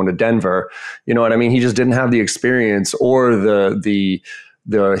of going to Denver, you know what I mean? He just didn't have the experience or the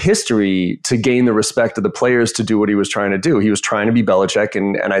history to gain the respect of the players to do what he was trying to do. He was trying to be Belichick.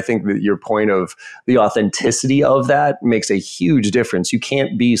 And I think that your point of the authenticity of that makes a huge difference. You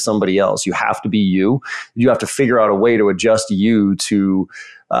can't be somebody else. You have to be you. You have to figure out a way to adjust you to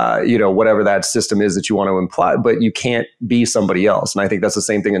whatever that system is that you want to imply, but you can't be somebody else. And I think that's the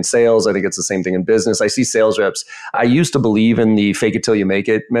same thing in sales. I think it's the same thing in business. I see sales reps. I used to believe in the fake it till you make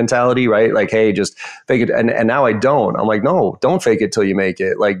it mentality, right? Like, hey, just fake it. And now I don't. I'm like, no, don't fake it till you make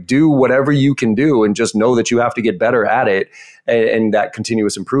it. Like, do whatever you can do and just know that you have to get better at it. And that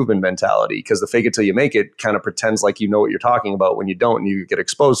continuous improvement mentality, because the fake it till you make it kind of pretends like you know what you're talking about. When you don't, and you get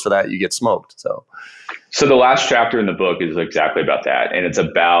exposed for that, you get smoked. So the last chapter in the book is exactly about that. And it's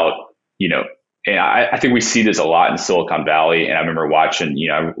about, and I think we see this a lot in Silicon Valley. And I remember watching,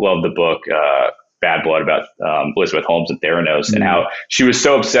 I love the book, Bad Blood, about Elizabeth Holmes and Theranos, and how she was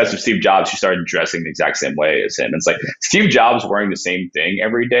so obsessed with Steve Jobs, she started dressing the exact same way as him. And it's like Steve Jobs wearing the same thing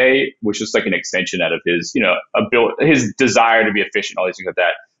every day was just like an extension out of his, his desire to be efficient, all these things like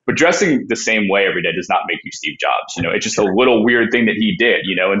that. But dressing the same way every day does not make you Steve Jobs. It's just a little weird thing that he did,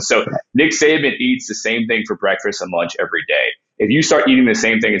 And so Nick Saban eats the same thing for breakfast and lunch every day. If you start eating the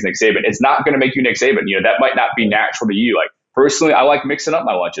same thing as Nick Saban, it's not going to make you Nick Saban. That might not be natural to you. Like, personally, I like mixing up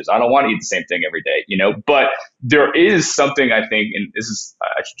my lunches. I don't want to eat the same thing every day, But there is something, I think, and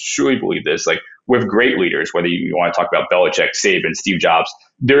I truly believe this, like with great leaders, whether you want to talk about Belichick, Saban, Steve Jobs,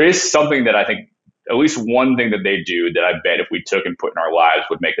 there is something that I think, at least one thing that they do that I bet if we took and put in our lives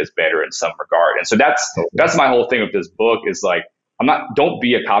would make us better in some regard. And so that's my whole thing with this book is like, don't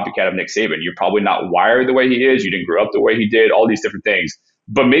be a copycat of Nick Saban. You're probably not wired the way he is. You didn't grow up the way he did, all these different things.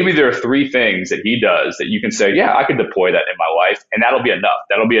 But maybe there are 3 things that he does that you can say, yeah, I could deploy that in my life. And that'll be enough.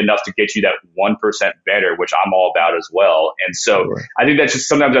 That'll be enough to get you that 1% better, which I'm all about as well. And so I think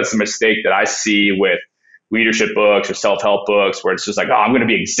sometimes that's a mistake that I see with leadership books or self-help books where it's just like, oh, I'm going to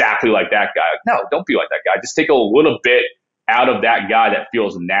be exactly like that guy. No, don't be like that guy. Just take a little bit out of that guy that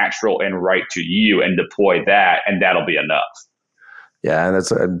feels natural and right to you and deploy that, and that'll be enough. Yeah, and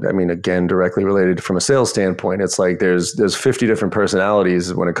that's, I mean, again, directly related from a sales standpoint. It's like there's 50 different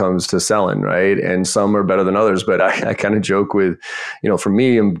personalities when it comes to selling, right? And some are better than others. But I kind of joke with, for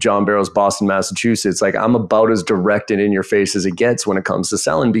me, I'm John Barrows, Boston, Massachusetts. Like, I'm about as direct and in your face as it gets when it comes to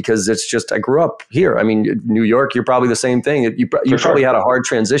selling, because it's just, I grew up here. I mean, New York, you're probably the same thing. You probably had a hard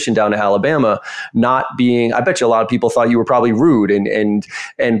transition down to Alabama, not being, I bet you a lot of people thought you were probably rude and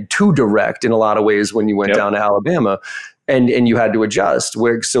too direct in a lot of ways when you went down to Alabama. And you had to adjust.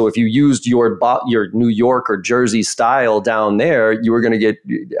 So if you used your New York or Jersey style down there, you were going to get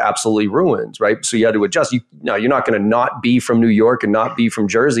absolutely ruined, right? So you had to adjust. You're not going to not be from New York and not be from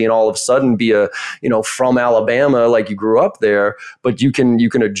Jersey and all of a sudden be from Alabama like you grew up there. But you can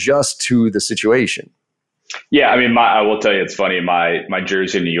adjust to the situation. Yeah, I mean, I will tell you, it's funny. My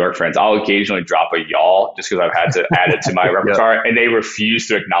Jersey and New York friends, I'll occasionally drop a y'all just because I've had to add it to my repertoire, and they refuse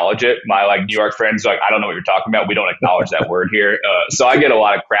to acknowledge it. My New York friends are like, I don't know what you're talking about. We don't acknowledge that word here. So I get a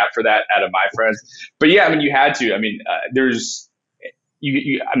lot of crap for that out of my friends. But yeah, I mean, you had to. I mean, I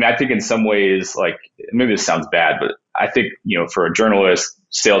think in some ways, like, maybe this sounds bad, but I think, for a journalist,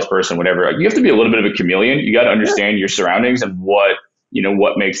 salesperson, whatever, you have to be a little bit of a chameleon. You got to understand your surroundings and what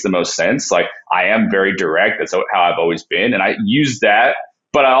makes the most sense. Like, I am very direct. That's how I've always been. And I use that,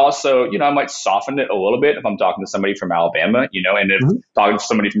 but I also, I might soften it a little bit if I'm talking to somebody from Alabama, and if talking to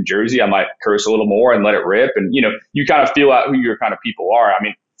somebody from Jersey, I might curse a little more and let it rip. And, you kind of feel out who your kind of people are. I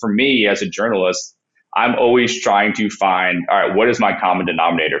mean, for me as a journalist, I'm always trying to find, all right, what is my common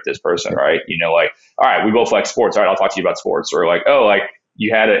denominator with this person, right? All right, we both like sports. All right, I'll talk to you about sports. Or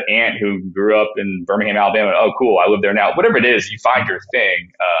you had an aunt who grew up in Birmingham, Alabama. Oh, cool. I live there now. Whatever it is, you find your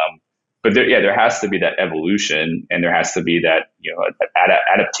thing. But there has to be that evolution, and there has to be that,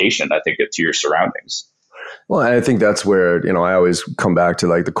 adaptation, I think, to your surroundings. Well, I think that's where, I always come back to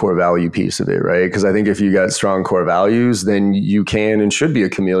the core value piece of it, right? Because I think if you got strong core values, then you can and should be a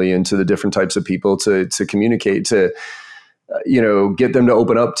chameleon to the different types of people to communicate to, get them to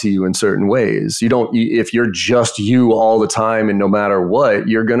open up to you in certain ways. If you're just you all the time and no matter what,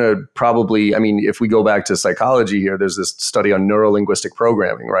 you're going to probably, if we go back to psychology here, there's this study on neurolinguistic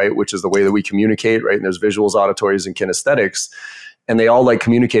programming, right? Which is the way that we communicate, right? And there's visuals, auditories, and kinesthetics. And they all like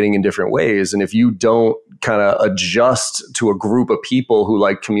communicating in different ways. And if you don't kind of adjust to a group of people who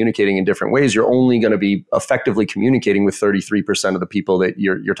like communicating in different ways, you're only going to be effectively communicating with 33% of the people that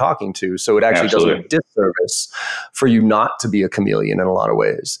you're talking to. So it actually does a disservice for you not to be a chameleon in a lot of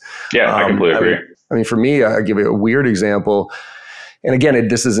ways. Yeah, I completely agree. I mean, for me, I give you a weird example. And again,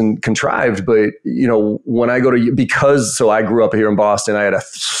 this isn't contrived, but when I go to, so I grew up here in Boston, I had a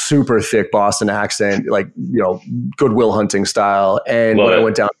super thick Boston accent, Goodwill Hunting style. And when I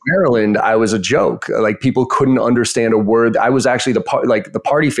went down to Maryland, I was a joke. Like, people couldn't understand a word. I was actually the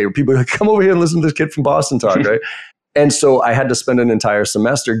party favorite. People were like, come over here and listen to this kid from Boston talk, right? And so I had to spend an entire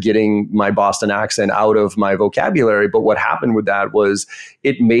semester getting my Boston accent out of my vocabulary. But what happened with that was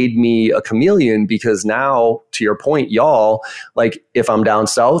it made me a chameleon, because now, to your point, y'all, if I'm down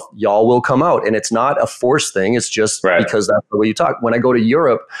south, y'all will come out. And it's not a forced thing. It's just because that's the way you talk. When I go to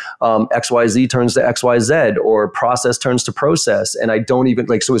Europe, XYZ turns to XYZ, or process turns to process. And I don't even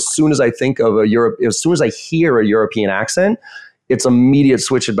so as soon as I think of as soon as I hear a European accent, it's immediate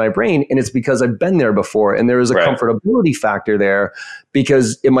switch in my brain. And it's because I've been there before. And there is a comfortability factor there,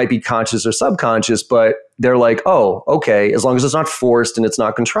 because it might be conscious or subconscious, but they're like, oh, okay, as long as it's not forced and it's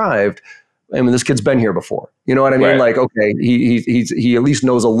not contrived. I mean, this kid's been here before. You know what I mean? Okay, he at least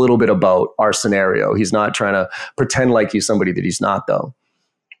knows a little bit about our scenario. He's not trying to pretend like he's somebody that he's not, though.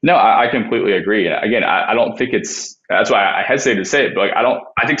 No, I completely agree. And again, I don't think that's why I hesitate to say it, but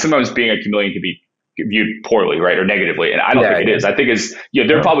I think sometimes being a chameleon can be viewed poorly, right, or negatively, and I don't think it is. I think it's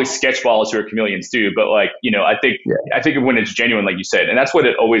there are probably sketchballs who are chameleons too, but I think when it's genuine, like you said, and that's what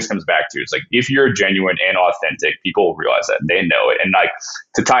it always comes back to. It's if you're genuine and authentic, people realize that, they know it, and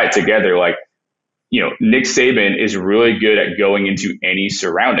to tie it together, Nick Saban is really good at going into any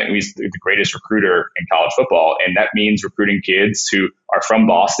surrounding. He's the greatest recruiter in college football, and that means recruiting kids who are from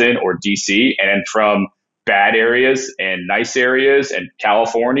Boston or DC and from bad areas and nice areas and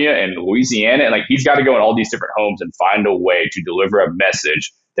California and Louisiana. And he's got to go in all these different homes and find a way to deliver a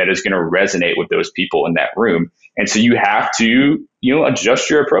message that is going to resonate with those people in that room. And so you have to, adjust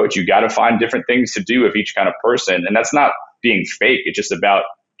your approach. You got to find different things to do with each kind of person. And that's not being fake. It's just about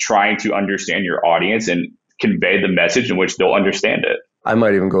trying to understand your audience and convey the message in which they'll understand it. I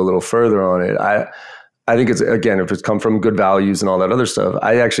might even go a little further on it. I think it's, again, if it's come from good values and all that other stuff,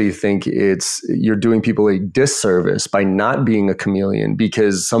 I actually think you're doing people a disservice by not being a chameleon,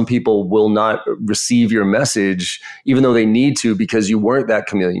 because some people will not receive your message, even though they need to, because you weren't that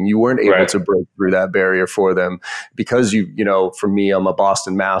chameleon. You weren't able to break through that barrier for them because for me, I'm a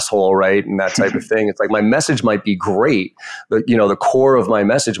Boston masshole, right? And that type of thing. It's like my message might be great, but the core of my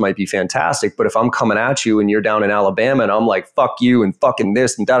message might be fantastic. But if I'm coming at you and you're down in Alabama and I'm like, fuck you and fucking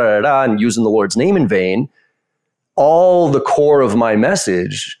this and da da da da, and using the Lord's name in vain, all the core of my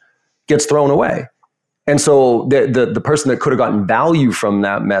message gets thrown away. And so the person that could have gotten value from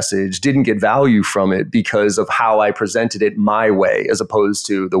that message didn't get value from it because of how I presented it my way, as opposed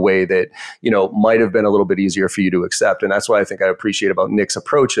to the way that, might have been a little bit easier for you to accept. And that's why I think I appreciate about Nick's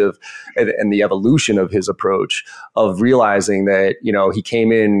approach and the evolution of his approach of realizing that, he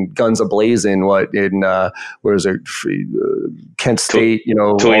came in guns a-blazing, where is it? Kent State,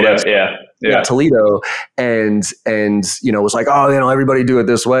 Toledo, yeah. Toledo, and was like, oh, everybody do it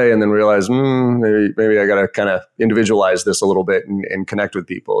this way, and then realized maybe I got to kind of individualize this a little bit and connect with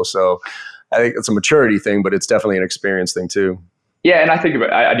people. So I think it's a maturity thing, but it's definitely an experience thing too. Yeah, and I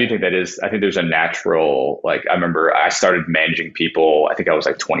do think that is. I think there's a natural, I remember I started managing people. I think I was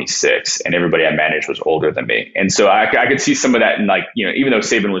 26, and everybody I managed was older than me, and so I could see some of that. And even though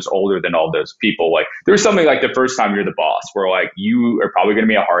Saban was older than all those people, there was something the first time you're the boss, where you are probably going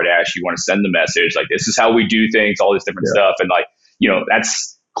to be a hard ass. You want to send the message, this is how we do things, all this different stuff, and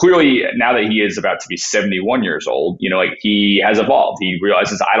that's clearly, now that he is about to be 71 years old, he has evolved. He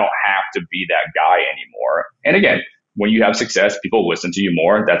realizes I don't have to be that guy anymore. And again, when you have success, people listen to you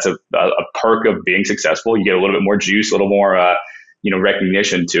more. That's a perk of being successful. You get a little bit more juice, a little more,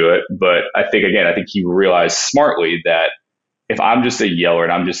 recognition to it. But I think he realized smartly that if I'm just a yeller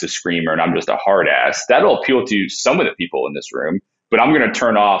and I'm just a screamer and I'm just a hard ass, that'll appeal to some of the people in this room. But I'm going to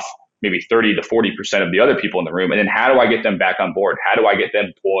turn off maybe 30 to 40% of the other people in the room. And then how do I get them back on board? How do I get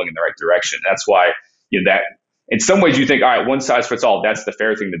them pulling in the right direction? That's why, that in some ways you think, all right, one size fits all, that's the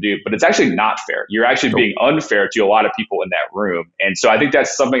fair thing to do, but it's actually not fair. You're actually being unfair to a lot of people in that room. And so I think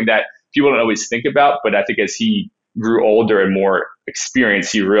that's something that people don't always think about, but I think as he grew older and more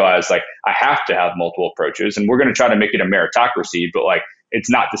experienced, he realized I have to have multiple approaches, and we're going to try to make it a meritocracy, but it's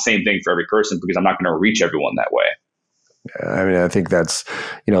not the same thing for every person, because I'm not going to reach everyone that way. I mean, I think that's,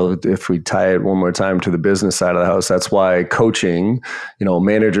 if we tie it one more time to the business side of the house, that's why coaching,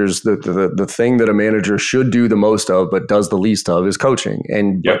 managers, the thing that a manager should do the most of, but does the least of, is coaching.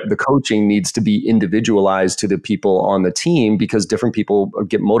 And but the coaching needs to be individualized to the people on the team, because different people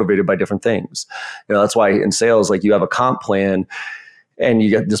get motivated by different things. That's why in sales, you have a comp plan, and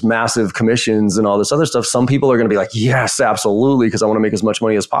you get this massive commissions and all this other stuff. Some people are going to be like, yes, absolutely, because I want to make as much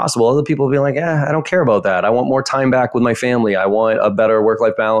money as possible. Other people will be like, I don't care about that. I want more time back with my family. I want a better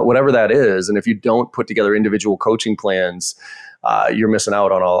work-life balance, whatever that is. And if you don't put together individual coaching plans, you're missing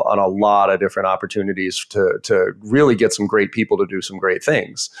out on a lot of different opportunities to really get some great people to do some great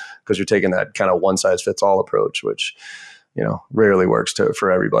things, because you're taking that kind of one-size-fits-all approach, which rarely works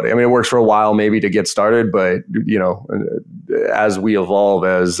for everybody. I mean, it works for a while maybe to get started, but as we evolve,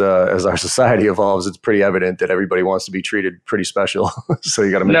 as our society evolves, it's pretty evident that everybody wants to be treated pretty special. So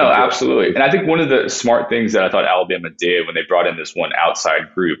you got to make absolutely. And I think one of the smart things that I thought Alabama did when they brought in this one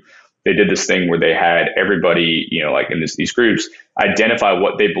outside group, they did this thing where they had everybody, in these groups, identify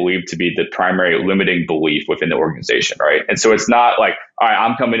what they believe to be the primary limiting belief within the organization, right? And so it's not all right,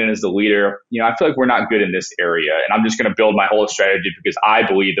 I'm coming in as the leader. I feel like we're not good in this area, and I'm just going to build my whole strategy because I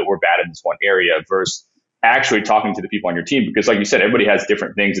believe that we're bad in this one area, versus actually talking to the people on your team. Because like you said, everybody has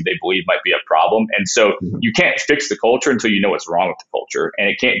different things that they believe might be a problem. And so you can't fix the culture until you know what's wrong with the culture. And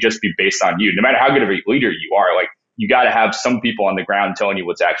it can't just be based on you. No matter how good of a leader you are, you got to have some people on the ground telling you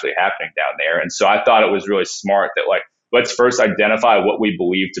what's actually happening down there. And so I thought it was really smart that let's first identify what we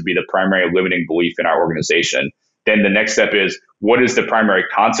believe to be the primary limiting belief in our organization. Then the next step is, what is the primary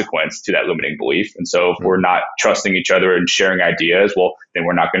consequence to that limiting belief? And so if we're not trusting each other and sharing ideas, well, then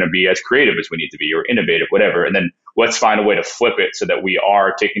we're not going to be as creative as we need to be, or innovative, whatever. And then let's find a way to flip it so that we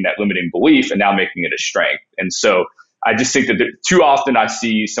are taking that limiting belief and now making it a strength. And so I just think that too often I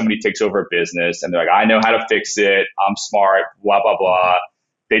see somebody takes over a business and they're like, I know how to fix it. I'm smart, blah, blah, blah.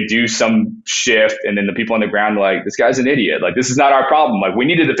 They do some shift, and then the people on the ground are like, this guy's an idiot. This is not our problem. We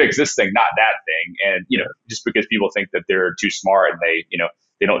needed to fix this thing, not that thing. And, just because people think that they're too smart and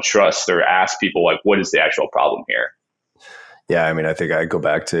they don't trust or ask people, what is the actual problem here? Yeah, I mean, I think I go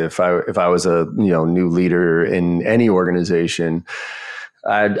back to if I was a new leader in any organization,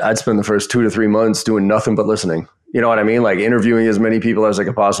 I'd spend the first 2 to 3 months doing nothing but listening. You know what I mean? Like interviewing as many people as I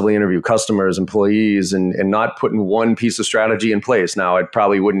could possibly interview, customers, employees, and not putting one piece of strategy in place. Now, I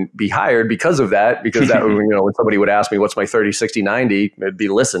probably wouldn't be hired because of that, because that, when somebody would ask me, what's my 30, 60, 90, it'd be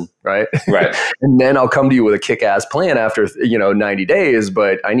listen, right? Right. And then I'll come to you with a kick-ass plan after, 90 days,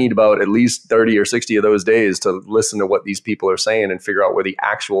 but I need about at least 30 or 60 of those days to listen to what these people are saying and figure out where the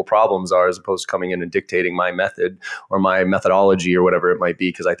actual problems are, as opposed to coming in and dictating my method or my methodology or whatever it might be,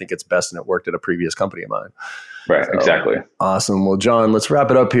 because I think it's best and it worked at a previous company of mine. Right, so, exactly. Awesome. Well, John, let's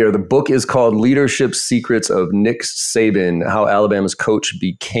wrap it up here. The book is called Leadership Secrets of Nick Saban, How Alabama's Coach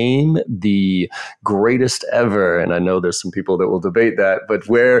Became the Greatest Ever. And I know there's some people that will debate that, but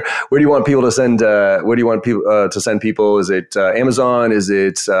where do you want people to send? Where do you want people to send people? Is it Amazon? Is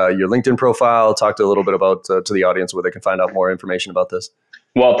it your LinkedIn profile? Talk to a little bit about to the audience where they can find out more information about this.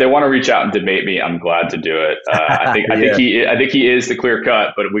 Well, if they want to reach out and debate me, I'm glad to do it. I think he is the clear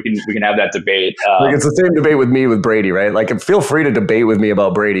cut, but we can have that debate. It's the same debate with me with Brady, right? Like, feel free to debate with me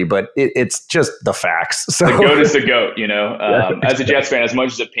about Brady, but it's just the facts. So the GOAT is the GOAT, As a Jets fan, as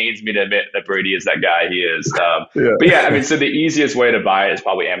much as it pains me to admit that Brady is that guy, he is. But yeah, I mean, so the easiest way to buy it is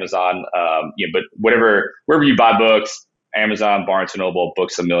probably Amazon. But wherever you buy books. Amazon, Barnes & Noble,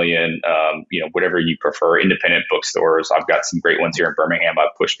 Books A Million, whatever you prefer, independent bookstores. I've got some great ones here in Birmingham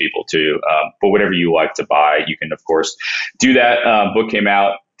I've pushed people to. But whatever you like to buy, you can, of course, do that. Book came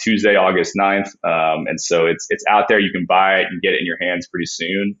out Tuesday, August 9th. And so it's out there. You can buy it and get it in your hands pretty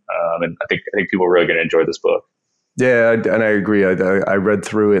soon. And I think people are really going to enjoy this book. Yeah, and I agree. I read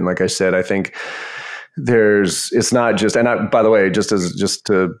through it. And like I said, I think it's not just, and by the way,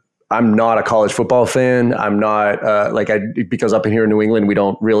 I'm not a college football fan. I'm not because up in here in New England,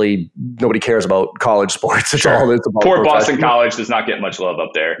 nobody cares about college sports. It's all it's about. Poor Boston College does not get much love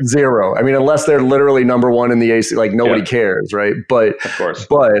up there. Zero. I mean, unless they're literally number one in the AC, like nobody cares, right? But of course.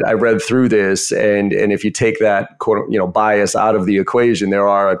 But I read through this, and if you take that bias out of the equation, there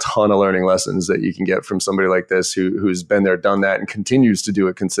are a ton of learning lessons that you can get from somebody like this who's been there, done that, and continues to do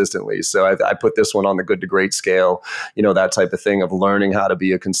it consistently. So I put this one on the good to great scale. That type of thing of learning how to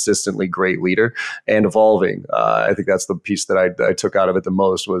be a consistently great leader and evolving. I think that's the piece that I took out of it the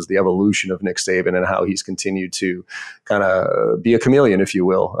most, was the evolution of Nick Saban and how he's continued to kind of be a chameleon, if you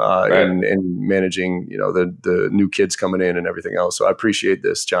will, in managing, the new kids coming in and everything else. So I appreciate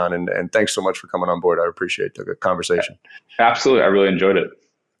this, John, and thanks so much for coming on board. I appreciate the conversation. Absolutely. I really enjoyed it.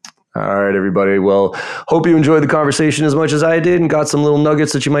 All right, everybody. Well, hope you enjoyed the conversation as much as I did and got some little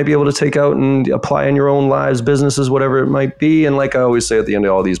nuggets that you might be able to take out and apply in your own lives, businesses, whatever it might be. And like I always say at the end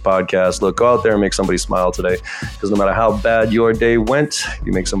of all these podcasts, look, go out there and make somebody smile today, because no matter how bad your day went, if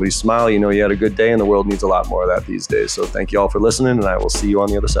you make somebody smile, you had a good day, and the world needs a lot more of that these days. So thank you all for listening, and I will see you on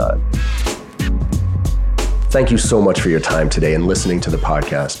the other side. Thank you so much for your time today and listening to the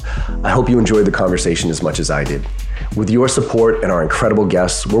podcast. I hope you enjoyed the conversation as much as I did. With your support and our incredible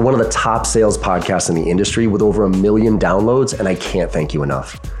guests, we're one of the top sales podcasts in the industry with over 1 million downloads, and I can't thank you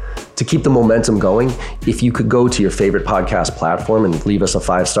enough. To keep the momentum going, if you could go to your favorite podcast platform and leave us a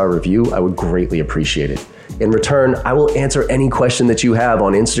 5-star review, I would greatly appreciate it. In return, I will answer any question that you have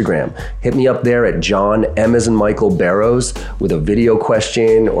on Instagram. Hit me up there at John M as in Michael Barrows with a video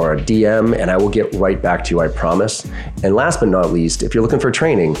question or a DM, and I will get right back to you, I promise. And last but not least, if you're looking for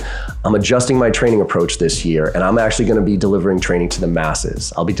training, I'm adjusting my training approach this year, and I'm actually going to be delivering training to the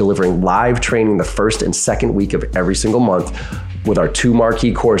masses. I'll be delivering live training the first and second week of every single month with our 2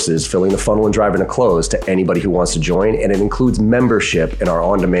 marquee courses, Filling the Funnel and Driving to Close, to anybody who wants to join. And it includes membership in our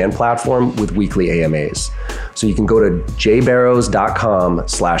on-demand platform with weekly AMAs. So you can go to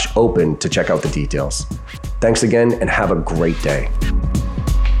jbarrows.com/open to check out the details. Thanks again, and have a great day.